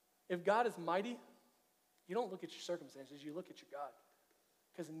 If God is mighty, you don't look at your circumstances, you look at your God.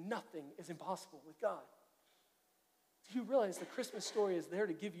 Because nothing is impossible with God. Do you realize the Christmas story is there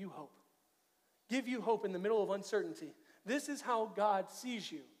to give you hope? Give you hope in the middle of uncertainty. This is how God sees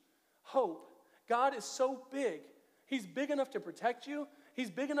you. Hope. God is so big. He's big enough to protect you. He's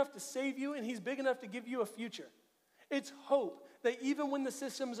big enough to save you, and he's big enough to give you a future. It's hope that even when the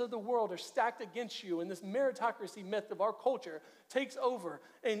systems of the world are stacked against you and this meritocracy myth of our culture takes over,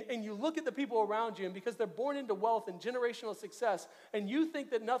 and you look at the people around you, and because they're born into wealth and generational success, and you think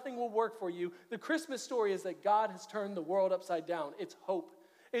that nothing will work for you, the Christmas story is that God has turned the world upside down. It's hope.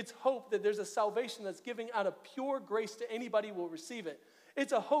 It's hope that there's a salvation that's giving out of pure grace to anybody who will receive it.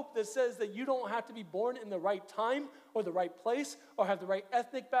 It's a hope that says that you don't have to be born in the right time or the right place or have the right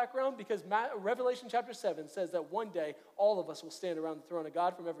ethnic background, because Revelation chapter 7 says that one day all of us will stand around the throne of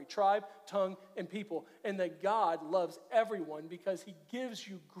God from every tribe, tongue, and people, and that God loves everyone because he gives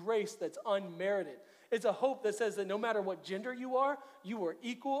you grace that's unmerited. It's a hope that says that no matter what gender you are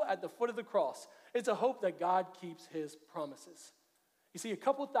equal at the foot of the cross. It's a hope that God keeps his promises. You see, a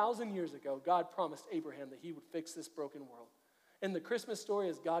couple thousand years ago, God promised Abraham that he would fix this broken world. And the Christmas story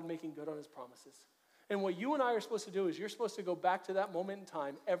is God making good on his promises. And what you and I are supposed to do is you're supposed to go back to that moment in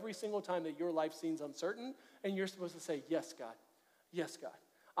time every single time that your life seems uncertain, and you're supposed to say, yes, God. Yes, God.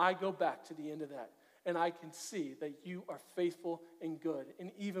 I go back to the end of that, and I can see that you are faithful and good.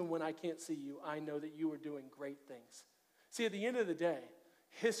 And even when I can't see you, I know that you are doing great things. See, at the end of the day,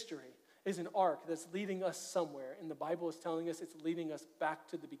 history is an arc that's leading us somewhere, and the Bible is telling us it's leading us back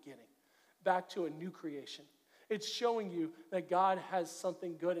to the beginning, back to a new creation. It's showing you that God has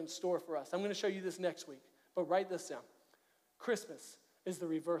something good in store for us. I'm going to show you this next week, but write this down. Christmas is the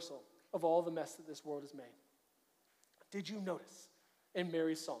reversal of all the mess that this world has made. Did you notice in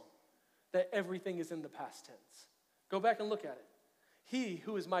Mary's song that everything is in the past tense? Go back and look at it. He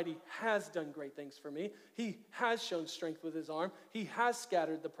who is mighty has done great things for me. He has shown strength with his arm. He has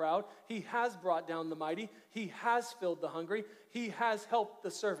scattered the proud. He has brought down the mighty. He has filled the hungry. He has helped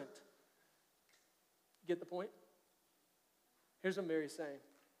the servant. Get the point? Here's what Mary's saying.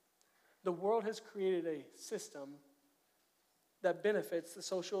 The world has created a system that benefits the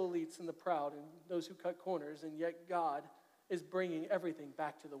social elites and the proud and those who cut corners, and yet God is bringing everything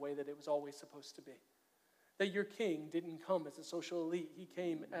back to the way that it was always supposed to be. That your king didn't come as a social elite. He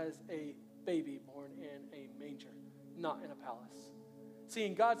came as a baby born in a manger, not in a palace. See,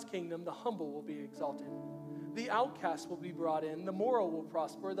 in God's kingdom, the humble will be exalted. The outcast will be brought in. The moral will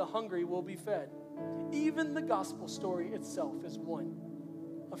prosper. The hungry will be fed. Even the gospel story itself is one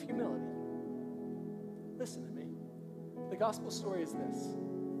of humility. Listen to me. The gospel story is this.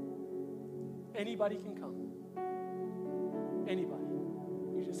 Anybody can come. Anybody.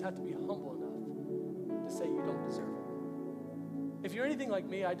 You just have to be humble enough to say you don't deserve it. If you're anything like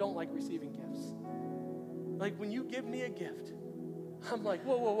me, I don't like receiving gifts. Like when you give me a gift, I'm like,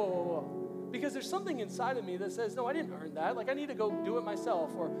 whoa, whoa, whoa, whoa, whoa. Because there's something inside of me that says, no, I didn't earn that. Like I need to go do it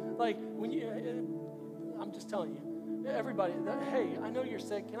myself. Or like when you... I'm just telling you, everybody, hey, I know you're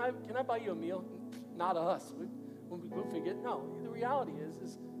sick. Can I buy you a meal? Not us. We'll figure it. No, the reality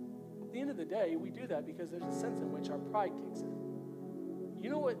is at the end of the day, we do that because there's a sense in which our pride kicks in.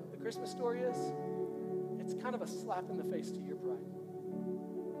 You know what the Christmas story is? It's kind of a slap in the face to your pride.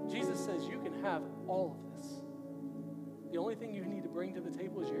 Jesus says you can have all of this. The only thing you need to bring to the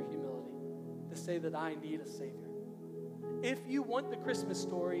table is your humility, to say that I need a Savior. If you want the Christmas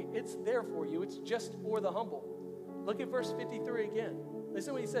story, it's there for you. It's just for the humble. Look at verse 53 again. Listen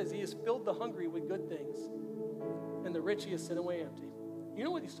to what he says. He has filled the hungry with good things, and the rich he has sent away empty. You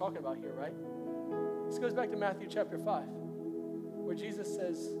know what he's talking about here, right? This goes back to Matthew chapter 5, where Jesus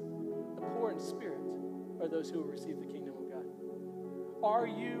says, the poor in spirit are those who will receive the kingdom of God. Are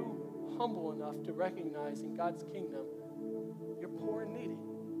you humble enough to recognize in God's kingdom you're poor and needy?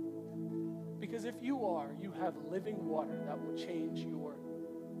 Because if you are, you have living water that will change your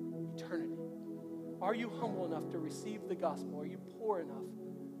eternity. Are you humble enough to receive the gospel? Are you poor enough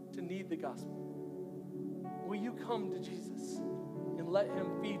to need the gospel? Will you come to Jesus and let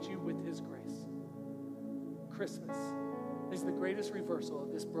him feed you with his grace? Christmas is the greatest reversal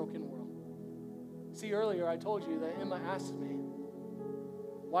of this broken world. See, earlier I told you that Emma asked me,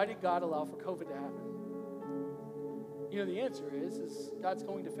 why did God allow for COVID to happen? You know, the answer is God's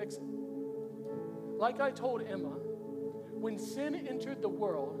going to fix it. Like I told Emma, when sin entered the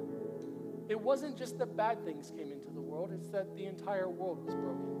world, it wasn't just that bad things came into the world, it's that the entire world was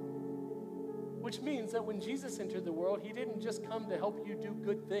broken. Which means that when Jesus entered the world, he didn't just come to help you do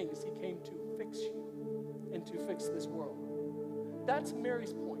good things, he came to fix you and to fix this world. That's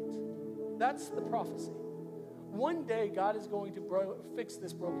Mary's point. That's the prophecy. One day, God is going to fix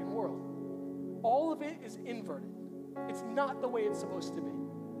this broken world. All of it is inverted. It's not the way it's supposed to be.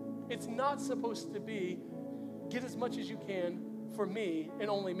 It's not supposed to be, get as much as you can for me and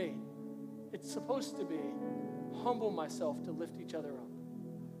only me. It's supposed to be, humble myself to lift each other up.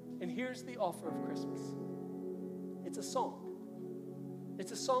 And here's the offer of Christmas. It's a song.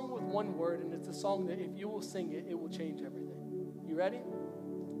 It's a song with one word, and it's a song that if you will sing it, it will change everything. You ready?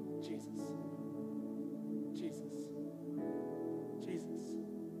 Jesus. Jesus. Jesus.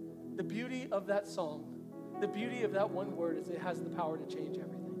 The beauty of that song, the beauty of that one word is it has the power to change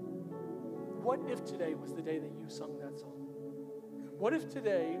everything. What if today was the day that you sung that song? What if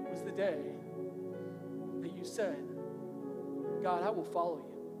today was the day that you said, God, I will follow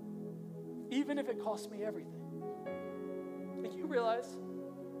you, even if it costs me everything? And you realize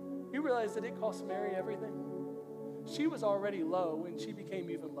that it cost Mary everything. She was already low and she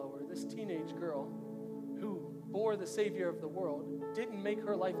became even lower. This teenage girl who bore the Savior of the world didn't make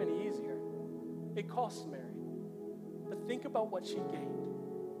her life any easier. It cost Mary. But think about what she gained.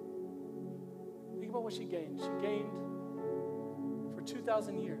 Think about what she gained. She gained, for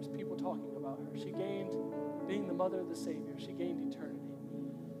 2,000 years, people talking about her. She gained being the mother of the Savior. She gained eternity.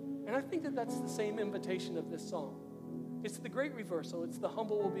 And I think that that's the same invitation of this song. It's the great reversal. It's the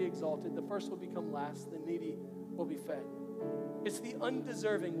humble will be exalted. The first will become last. The needy will be fed. It's the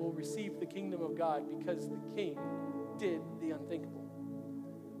undeserving will receive the kingdom of God because the King did the unthinkable.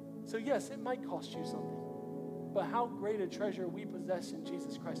 So yes, it might cost you something. But how great a treasure we possess in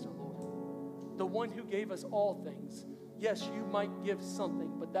Jesus Christ our Lord. The one who gave us all things. Yes, you might give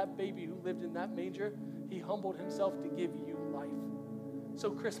something, but that baby who lived in that manger, he humbled himself to give you life. So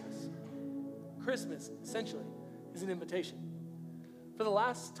Christmas, essentially, is an invitation. For the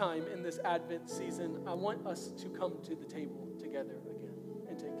last time in this Advent season, I want us to come to the table together again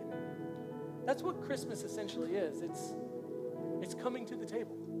and take communion. That's what Christmas essentially is. It's coming to the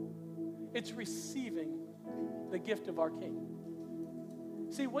table. It's receiving the gift of our King.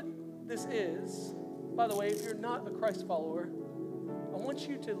 See, what this is, by the way, if you're not a Christ follower, I want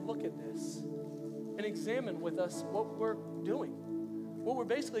you to look at this and examine with us what we're doing. What we're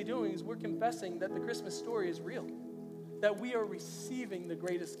basically doing is we're confessing that the Christmas story is real, that we are receiving the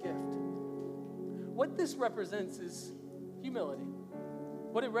greatest gift. What this represents is humility.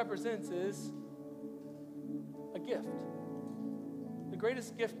 What it represents is a gift. The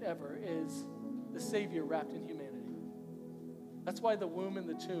greatest gift ever is the Savior wrapped in humanity. That's why the womb and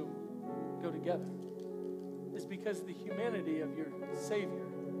the tomb go together. It's because the humanity of your Savior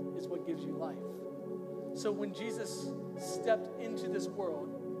is what gives you life. So when Jesus stepped into this world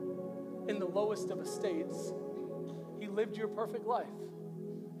in the lowest of estates, he lived your perfect life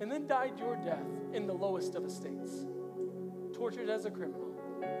and then died your death in the lowest of estates, tortured as a criminal.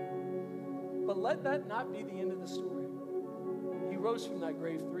 But let that not be the end of the story. He rose from that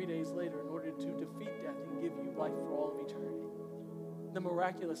grave 3 days later in order to defeat death and give you life for all of eternity. The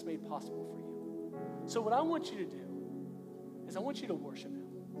miraculous made possible for you. So what I want you to do is I want you to worship him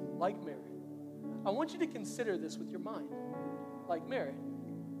like Mary. I want you to consider this with your mind like Mary.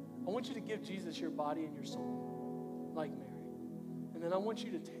 I want you to give Jesus your body and your soul like Mary. And then I want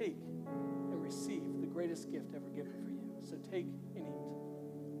you to take and receive the greatest gift ever given for you. So take and eat.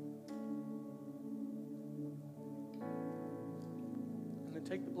 And then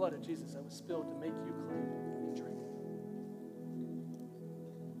take the blood of Jesus that was spilled to make you clean and drink.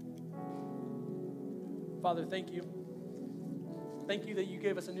 Father, thank you. Thank you that you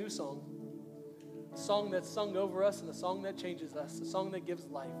gave us a new song. A song that's sung over us and a song that changes us. A song that gives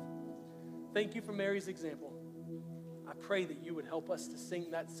life. Thank you for Mary's example. I pray that you would help us to sing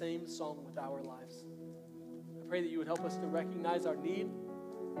that same song with our lives. I pray that you would help us to recognize our need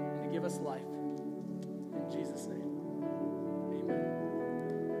and to give us life. In Jesus' name.